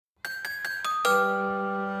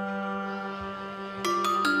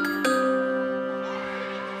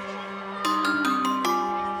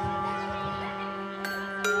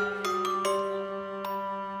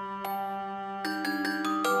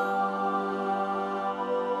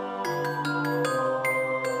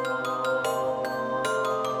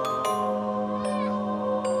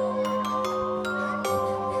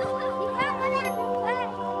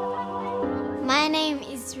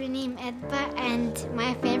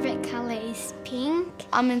is pink.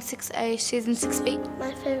 I'm in 6A, she's in 6B.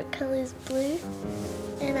 My favourite colour is blue,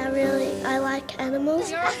 and I like animals.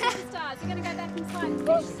 You're all superstars. You're going to go back inside and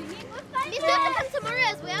finish singing. He's going to come tomorrow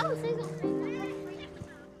as well.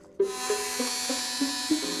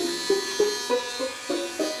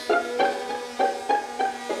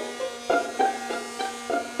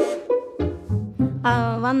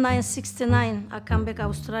 In 1969, I come back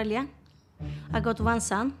Australia. I got one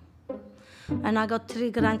son, and I got 3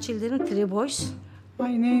 grandchildren, 3 boys.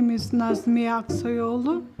 My name is Nazmiye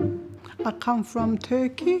Aksoyoğlu. I come from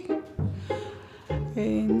Turkey,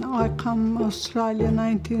 and I come Australia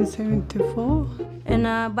 1974. In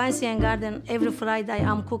Banksia Gardens, every Friday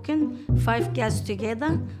I'm cooking, 5 girls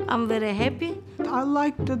together. I'm very happy. I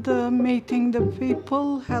like the meeting the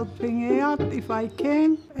people, helping out if I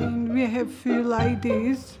can, and we have few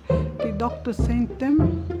ladies. The doctor sent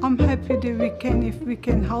them. I'm happy that if we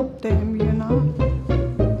can help them, you know.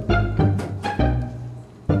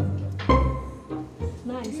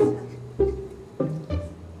 Nice.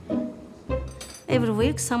 Every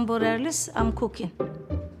week, somewhere else, I'm cooking,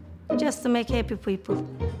 just to make happy people.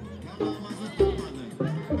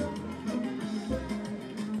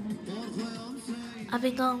 I've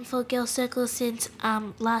been going for Girls Circle since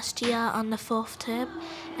last year on the 4th term,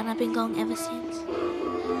 and I've been going ever since.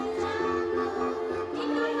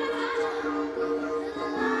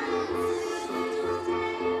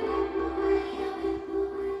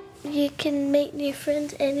 You can meet new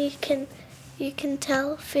friends, and you can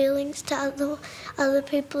tell feelings to other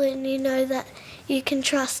people, and you know that you can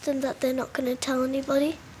trust them, that they're not going to tell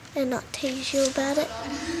anybody and not tease you about it.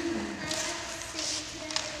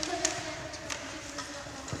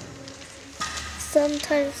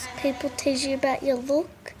 Sometimes people tease you about your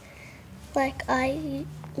look, like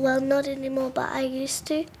well, not anymore, but I used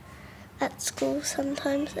to, at school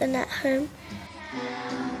sometimes and at home.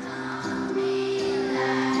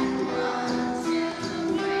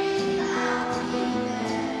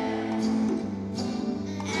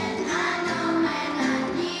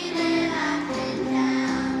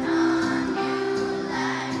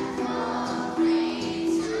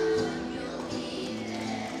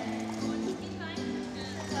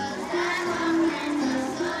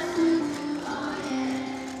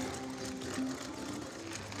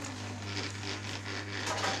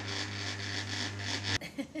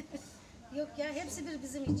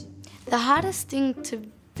 The hardest thing to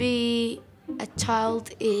be a child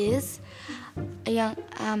is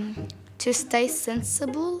to stay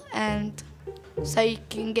sensible, and so you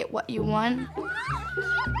can get what you want.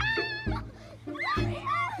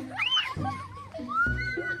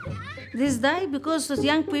 This day, because the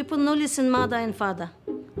young people no listen mother and father.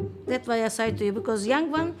 That's why I say to you, because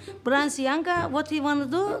young one, Bran's younger, what he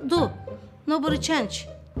want to do. Nobody change.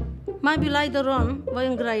 Maybe later on,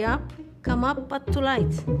 when grow up, come up, but too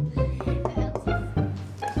late.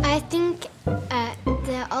 I think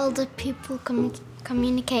the older people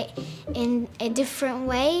communicate in a different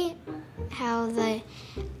way how the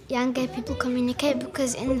younger people communicate,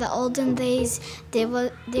 because in the olden days there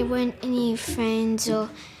weren't any phones or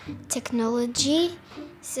technology,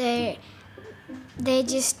 so they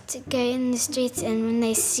just go in the streets, and when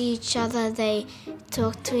they see each other they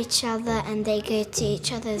talk to each other and they go to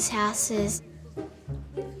each other's houses.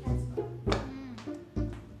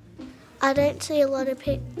 I don't see a lot of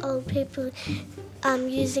old people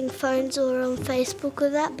using phones or on Facebook or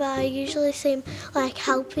that, but I usually see them like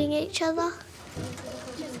helping each other.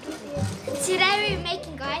 Today we're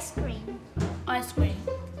making ice cream. Ice cream.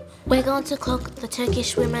 We're going to cook the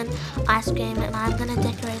Turkish women ice cream, and I'm going to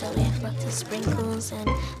decorate it with lots of sprinkles and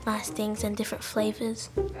nice things and different flavours.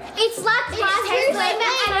 It's like ice cream,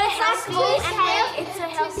 It's so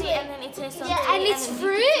healthy, and then it's so salty. Yeah, and it's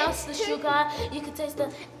fruit. You can taste the sugar, you can taste the...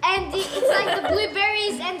 And it's like the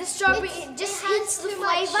blueberries and the strawberry, it just hits the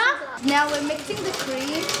flavour. Now we're mixing the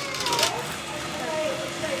cream.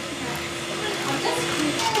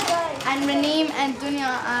 And Raneem and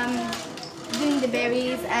Dunya doing the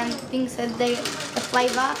berries and things so the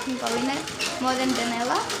flavour can go in it more than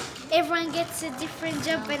vanilla. Everyone gets a different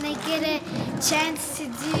job and they get a chance to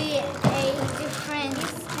do a different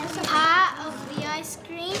part of the ice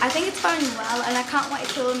cream. I think it's going well, and I can't wait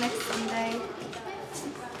till next Sunday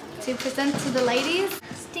to present to the ladies.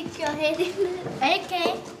 Stick your head in it.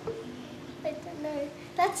 Okay. I don't know.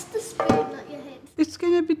 That's the spoon, not your head. It's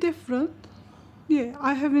going to be different. Yeah,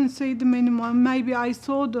 I haven't seen them anymore. Maybe I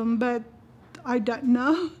saw them, but I don't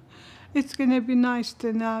know. It's going to be nice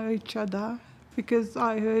to know each other, because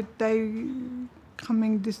I heard they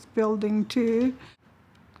coming this building too.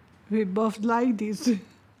 We're both ladies.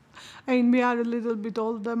 And we are a little bit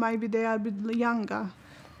older, maybe they are a bit younger.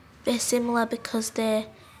 they're similar because they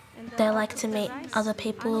like to meet other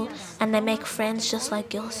people and they make friends just like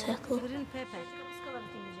Girl Circle.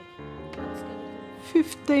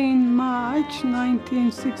 15 March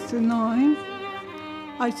 1969,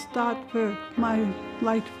 I start work. My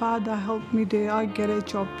late father helped me there. I get a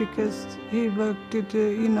job because he worked at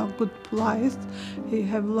a good place. He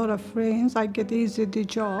have a lot of friends. I get easy the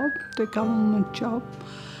job, the government job.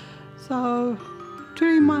 So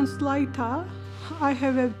 3 months later, I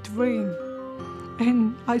have a dream.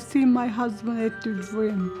 And I see my husband at the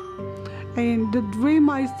dream. And the dream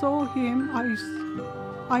I saw him,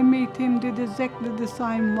 I met him did exactly the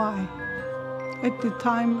same way. At the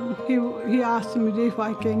time, he asked me if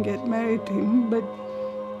I can get married to him, but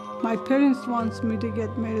my parents wants me to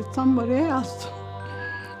get married to somebody else.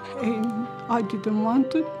 And I didn't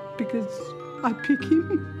want it because I picked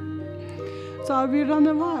him. So we run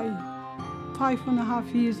away.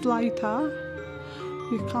 5.5 years later,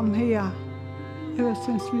 we come here. Ever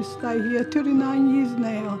since we stay here, 39 years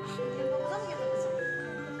now.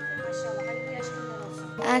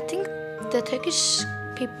 I think the Turkish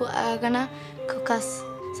people are gonna cook us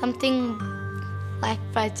something like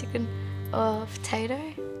fried chicken or potato.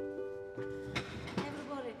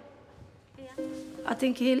 I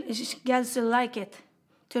think girls will like it.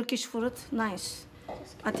 Turkish food, nice.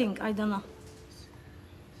 I think, I don't know.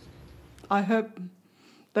 I hope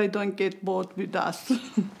they don't get bored with us.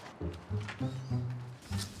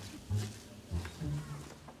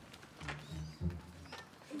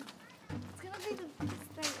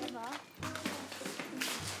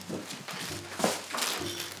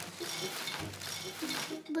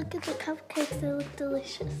 Look at the cupcakes, they look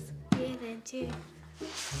delicious. Yeah, they do.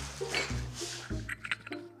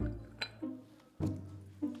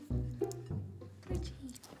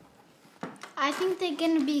 I think they're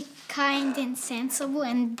going to be kind and sensible,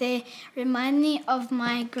 and they remind me of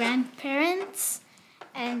my grandparents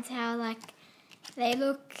and how they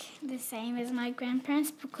look the same as my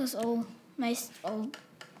grandparents because most old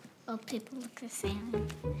people look the same.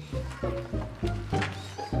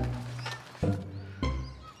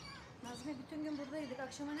 Bütün gün buradaydık.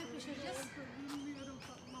 Akşama ne pişireceğiz?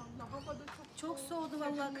 Çok soğudu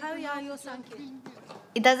vallahi. Kar yağıyor sanki.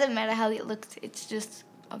 It doesn't matter how it looks, it's just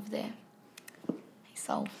of their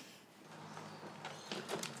soul.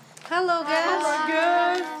 Hello guys. Hello,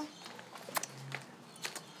 girls.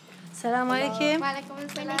 Selamünaleyküm.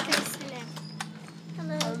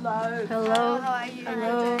 Hello. Hello.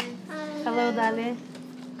 Hello. Hello darling.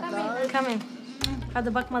 Come in.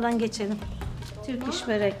 Hadi bakmadan geçelim. Turkish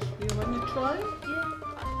börek. You want to try?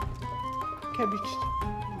 Cabbage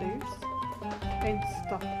leaves and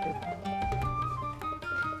stuffed it.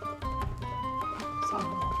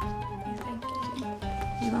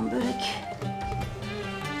 Yılan börek.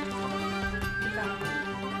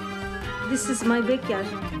 This is my backyard.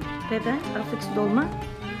 Bebe, Afrika dolma.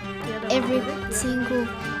 Every single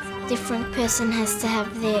different person has to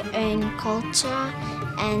have their own culture,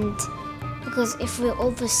 and because if we're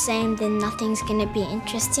all the same, then nothing's going to be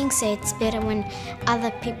interesting. So it's better when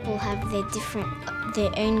other people have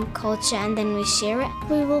their own culture, and then we share it.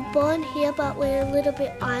 We were born here, but we're a little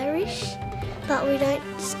bit Irish, but we don't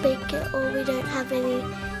speak it or we don't have any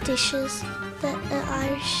dishes that are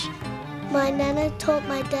Irish. My nana taught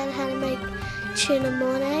my dad how to make tuna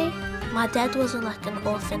mornay. My dad wasn't like an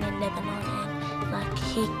orphan in Lebanon and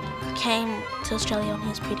he came to Australia when he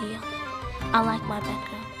was pretty young. I like my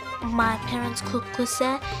background. My parents cook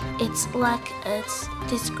kuseh. It's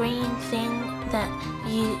this green thing that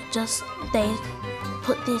they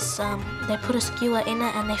put a skewer in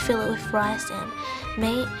it and they fill it with rice and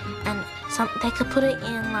meat, and they could put it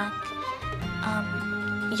in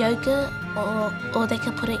yogurt or they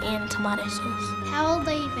could put it in tomato sauce. How old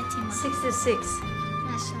are you, Fatima? 66.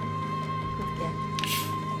 Mashallah. Good girl.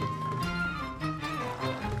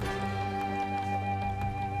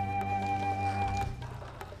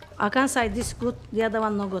 I can say this good, the other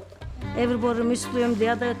one no good. Everybody Muslim, the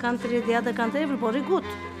other country, everybody good.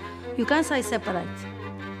 You can't say separate.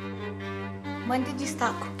 When did you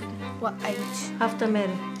start cooking? What age? After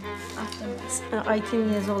married. After 18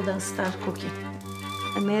 years old and start cooking.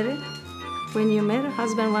 I married. When you marry,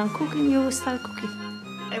 husband want cooking, you start cooking.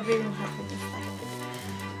 everyone has to just like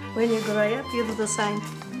it. When you grow up, you do the same.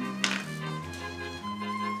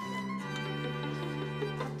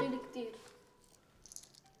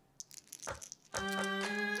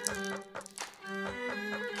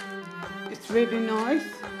 It's really nice.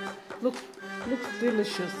 Looks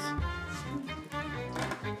delicious.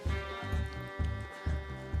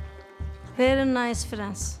 Very nice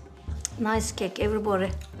friends. Nice cake,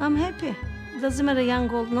 everybody. I'm happy. Doesn't matter, young,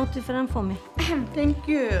 old, not different for me. Thank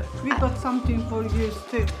you. We got something for you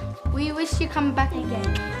too. We wish you come back again.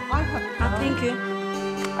 I have. Thank you.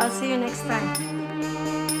 I'll see you next time.